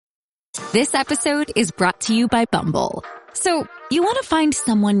This episode is brought to you by Bumble. So, you want to find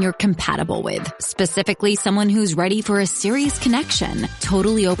someone you're compatible with, specifically someone who's ready for a serious connection,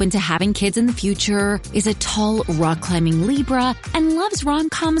 totally open to having kids in the future, is a tall, rock-climbing Libra, and loves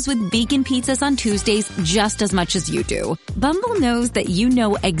rom-coms with vegan pizzas on Tuesdays just as much as you do. Bumble knows that you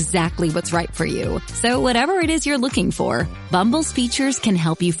know exactly what's right for you. So whatever it is you're looking for, Bumble's features can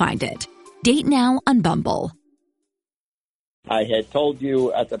help you find it. Date now on Bumble. I had told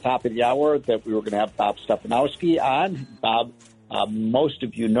you at the top of the hour that we were going to have Bob Stefanowski on. Bob, most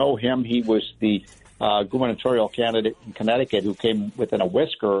of you know him. He was the gubernatorial candidate in Connecticut who came within a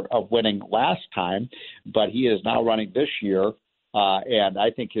whisker of winning last time, but he is now running this year, and I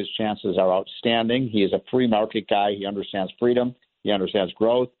think his chances are outstanding. He is a free market guy. He understands freedom. He understands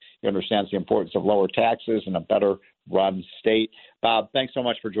growth. He understands the importance of lower taxes and a better run state. Bob, thanks so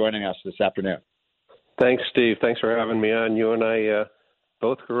much for joining us this afternoon. Thanks, Steve. Thanks for having me on. You and I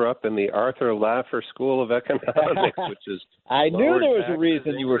both grew up in the Arthur Laffer School of Economics, which is I knew there was a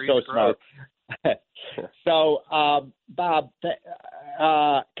reason you were so smart. So, Bob,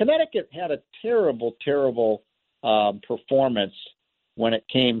 Connecticut had a terrible performance when it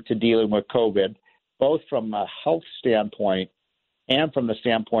came to dealing with COVID, both from a health standpoint and from the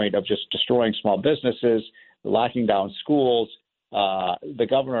standpoint of just destroying small businesses, locking down schools. The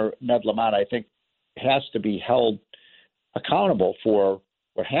governor, Ned Lamont, I think, has to be held accountable for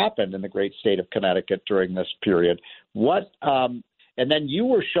what happened in the great state of Connecticut during this period. And then you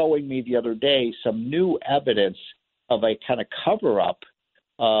were showing me the other day some new evidence of a kind of cover-up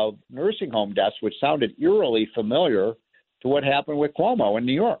of nursing home deaths, which sounded eerily familiar to what happened with Cuomo in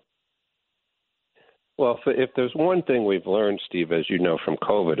New York. Well, if there's one thing we've learned, Steve, as you know from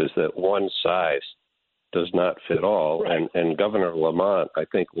COVID, is that one size does not fit all. Right. And Governor Lamont, I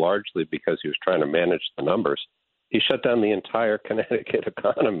think largely because he was trying to manage the numbers, he shut down the entire Connecticut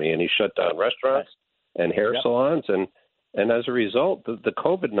economy, and he shut down restaurants and hair salons. And as a result, the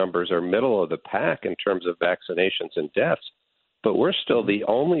COVID numbers are middle of the pack in terms of vaccinations and deaths. But we're still the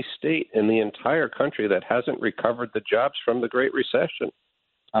only state in the entire country that hasn't recovered the jobs from the Great Recession.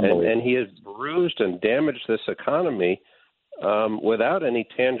 And he has bruised and damaged this economy without any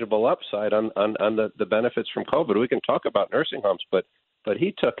tangible upside on the benefits from COVID. We can talk about nursing homes, but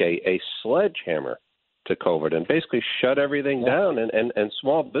he took a sledgehammer to COVID and basically shut everything down, and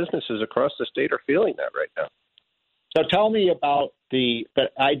small businesses across the state are feeling that right now. So tell me about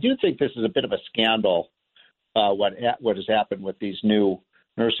but I do think this is a bit of a scandal, what has happened with these new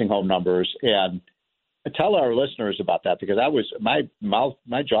nursing home numbers, and tell our listeners about that, because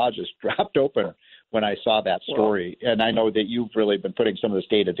my jaw just dropped open when I saw that story, and I know that you've really been putting some of this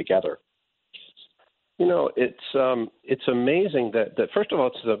data together. You know, it's amazing that first of all,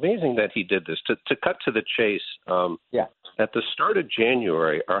 it's amazing that he did this. To cut to the chase, at the start of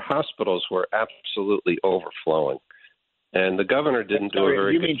January, our hospitals were absolutely overflowing, and the governor didn't do a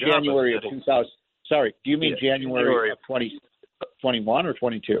very good job. Do you mean January of 2000? Sorry, do you mean January of 2021 or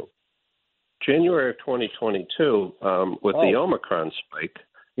 22? January of 2022, with the Omicron spike.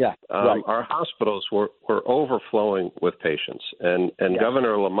 Our hospitals were overflowing with patients, and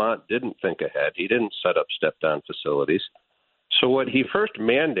Governor Lamont didn't think ahead. He didn't set up step-down facilities. So what he first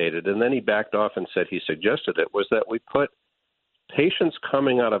mandated, and then he backed off and said he suggested it, was that we put patients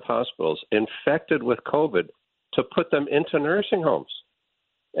coming out of hospitals infected with COVID to put them into nursing homes.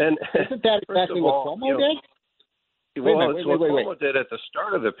 And isn't that exactly what Cuomo did? Well, it's what Cuomo did at the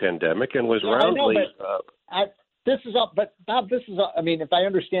start of the pandemic and was roundly. This is up, but Bob, I mean, if I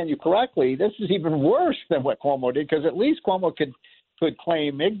understand you correctly, this is even worse than what Cuomo did, because at least Cuomo could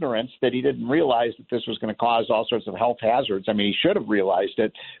claim ignorance, that he didn't realize that this was going to cause all sorts of health hazards. I mean, he should have realized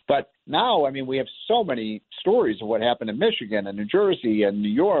it. But now, I mean, we have so many stories of what happened in Michigan and New Jersey and New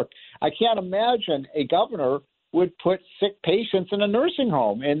York. I can't imagine a governor would put sick patients in a nursing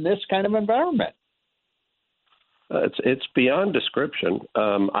home in this kind of environment. It's beyond description.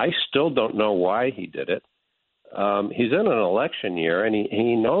 I still don't know why he did it. He's in an election year, and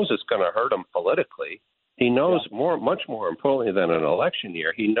he knows it's going to hurt him politically. He knows much more importantly than an election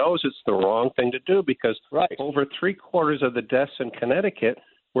year, he knows it's the wrong thing to do, because over 3/4 of the deaths in Connecticut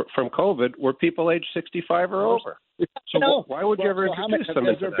from COVID were people age 65 or over. So why would you ever introduce them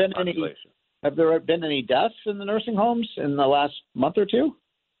into that population? Have there been any deaths in the nursing homes in the last month or two?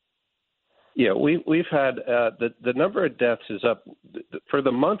 Yeah, we've had the number of deaths is up for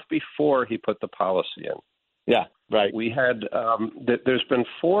the month before he put the policy in. Yeah, right. We had there's been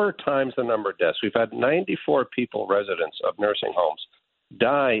 4 times the number of deaths. We've had 94 people, residents of nursing homes,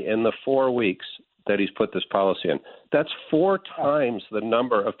 die in the 4 weeks that he's put this policy in. That's 4 times the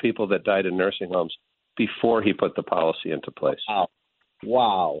number of people that died in nursing homes before he put the policy into place.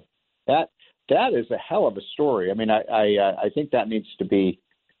 Wow. That is a hell of a story. I mean, I think that needs to be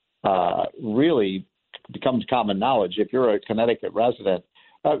really becomes common knowledge. If you're a Connecticut resident,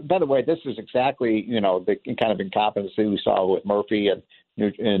 by the way, this is exactly, the kind of incompetency we saw with Murphy in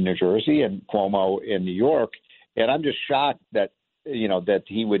New Jersey and Cuomo in New York. And I'm just shocked that, that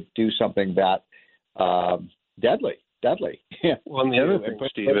he would do something that deadly. Well, and the other thing,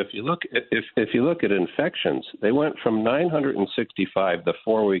 Steve, if you look at infections, they went from 965 the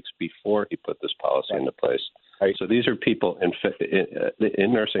 4 weeks before he put this policy into place. Right. So these are people in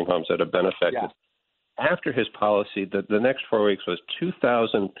nursing homes that have been affected. Yeah. After his policy, the next 4 weeks was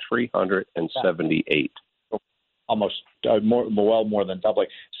 2,378. Almost more than doubling.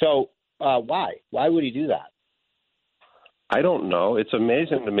 So why? Why would he do that? I don't know. It's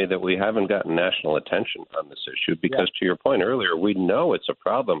amazing to me that we haven't gotten national attention on this issue because, to your point earlier, we know it's a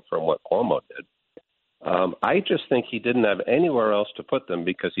problem from what Cuomo did. I just think he didn't have anywhere else to put them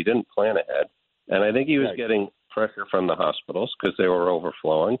because he didn't plan ahead. And I think he was getting pressure from the hospitals because they were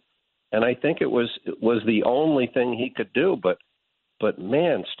overflowing. And I think it was the only thing he could do. But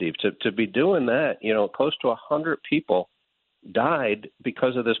man, Steve, to be doing that, close to 100 people died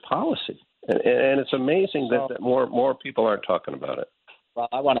because of this policy. And it's amazing that more people aren't talking about it. Well,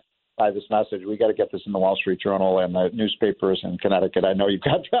 I want to buy this message. We got to get this in the Wall Street Journal and the newspapers in Connecticut. I know you've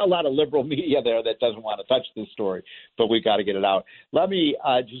got a lot of liberal media there that doesn't want to touch this story, but we got to get it out. Let me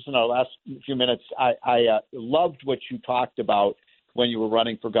just in our last few minutes. I loved what you talked about when you were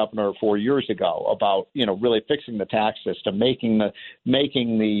running for governor 4 years ago about really fixing the tax system, making the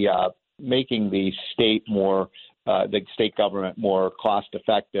state more. The state government more cost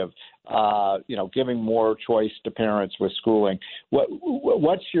effective, giving more choice to parents with schooling. What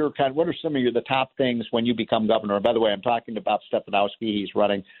are some of the top things when you become governor? And by the way, I'm talking about Stefanowski. He's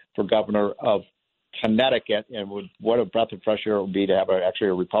running for governor of Connecticut, and what a breath of fresh air it would be to have actually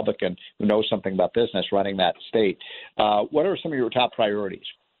a Republican who knows something about business running that state. What are some of your top priorities?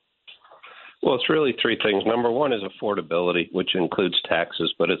 Well, it's really three things. Number one is affordability, which includes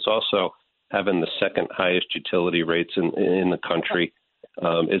taxes, but it's also having the second highest utility rates in the country.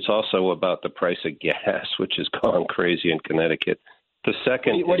 It's also about the price of gas, which has gone crazy in Connecticut. The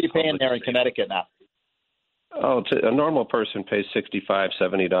second, what are you paying there in Connecticut now? A normal person pays $65,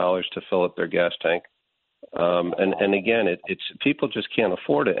 $70 to fill up their gas tank. And again, it's people just can't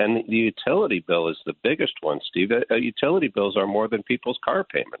afford it. And the utility bill is the biggest one, Steve. Utility bills are more than people's car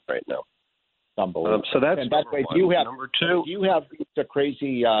payment right now. Unbelievable. So that's number one. Number two, do you have the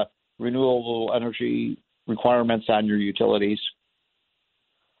crazy renewable energy requirements on your utilities?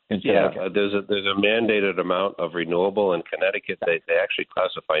 Yeah, there's a mandated amount of renewable in Connecticut. They actually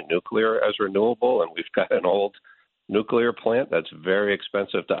classify nuclear as renewable, and we've got an old nuclear plant that's very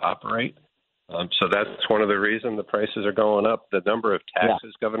expensive to operate. So that's one of the reasons the prices are going up. The number of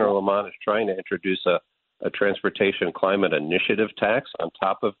taxes, Governor Lamont is trying to introduce a transportation climate initiative tax on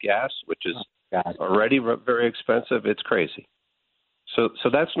top of gas, which is already very expensive. It's crazy. So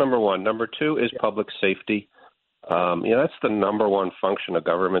that's number one. Number two is public safety. That's the number one function of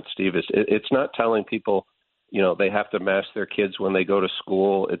government, Steve. It's not telling people, they have to mask their kids when they go to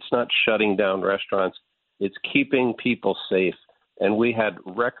school. It's not shutting down restaurants. It's keeping people safe. And we had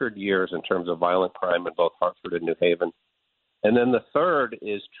record years in terms of violent crime in both Hartford and New Haven. And then the third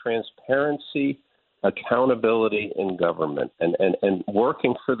is transparency, accountability in government, and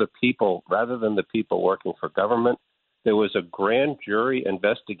working for the people rather than the people working for government. There was a grand jury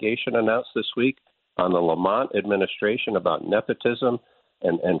investigation announced this week on the Lamont administration about nepotism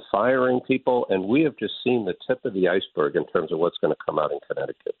and firing people, and we have just seen the tip of the iceberg in terms of what's going to come out in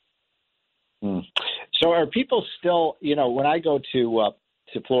Connecticut. So are people still, when I go to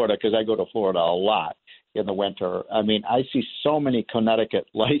Florida, because I go to Florida a lot in the winter, I mean, I see so many Connecticut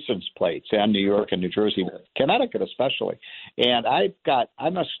license plates, and New York and New Jersey, Connecticut especially. And I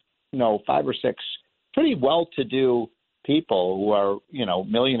must know 5 or 6 pretty well-to-do people who are,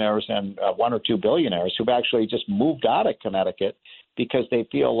 millionaires and 1 or 2 billionaires who've actually just moved out of Connecticut because they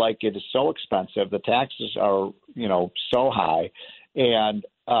feel like it is so expensive. The taxes are, so high. And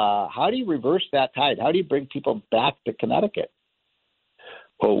how do you reverse that tide? How do you bring people back to Connecticut?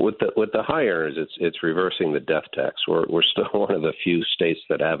 Well, with the high earners, it's reversing the death tax. We're still one of the few states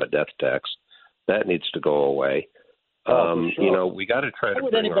that have a death tax. That needs to go away. Sure. We got to try to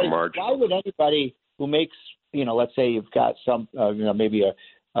bring our margin. Why would anybody who makes, let's say you've got some, maybe you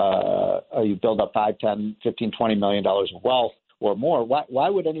build up $5, $10, $15, $20 million of wealth. or more. Why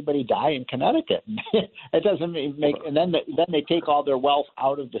would anybody die in Connecticut? It doesn't make. And then they take all their wealth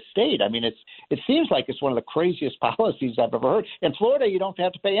out of the state. I mean, it seems like it's one of the craziest policies I've ever heard. In Florida, you don't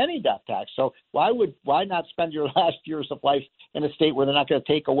have to pay any death tax. So why not spend your last years of life in a state where they're not going to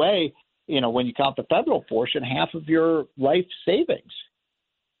take away, when you count the federal portion, half of your life savings?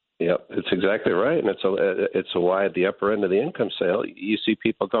 Yep, it's exactly right, and it's a why at the upper end of the income scale you see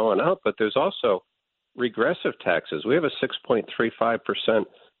people going up, but there's also regressive taxes. We have a 6.35%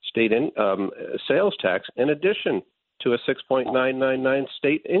 state sales tax in addition to a 6.999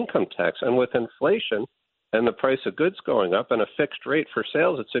 state income tax, and with inflation and the price of goods going up and a fixed rate for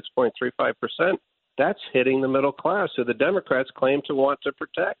sales at 6.35%, that's hitting the middle class, who the Democrats claim to want to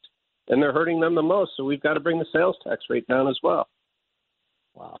protect, and they're hurting them the most. So we've got to bring the sales tax rate down as well.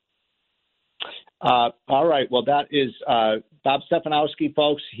 Wow. All right. Well, that is Bob Stefanowski,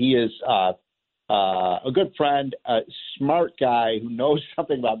 folks. He is a good friend, a smart guy who knows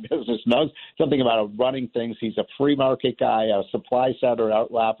something about business, knows something about running things. He's a free market guy, a supply center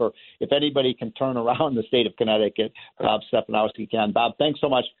outlapper. If anybody can turn around the state of Connecticut, Bob Stefanowski can. Bob, thanks so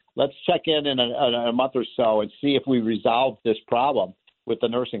much. Let's check in a month or so and see if we resolve this problem with the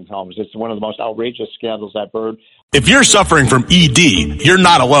nursing homes. It's one of the most outrageous scandals I've heard. If you're suffering from ED, you're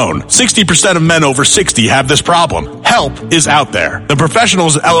not alone. 60% of men over 60 have this problem. Help is out there. The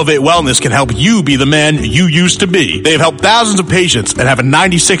professionals at Elevate Wellness can help you be the man you used to be. They've helped thousands of patients and have a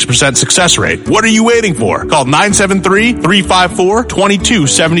 96% success rate. What are you waiting for? Call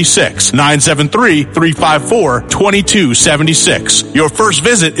 973-354-2276. 973-354-2276. Your first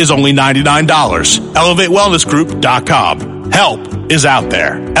visit is only $99. ElevateWellnessGroup.com. Help is out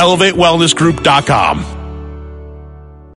there. ElevateWellnessGroup.com.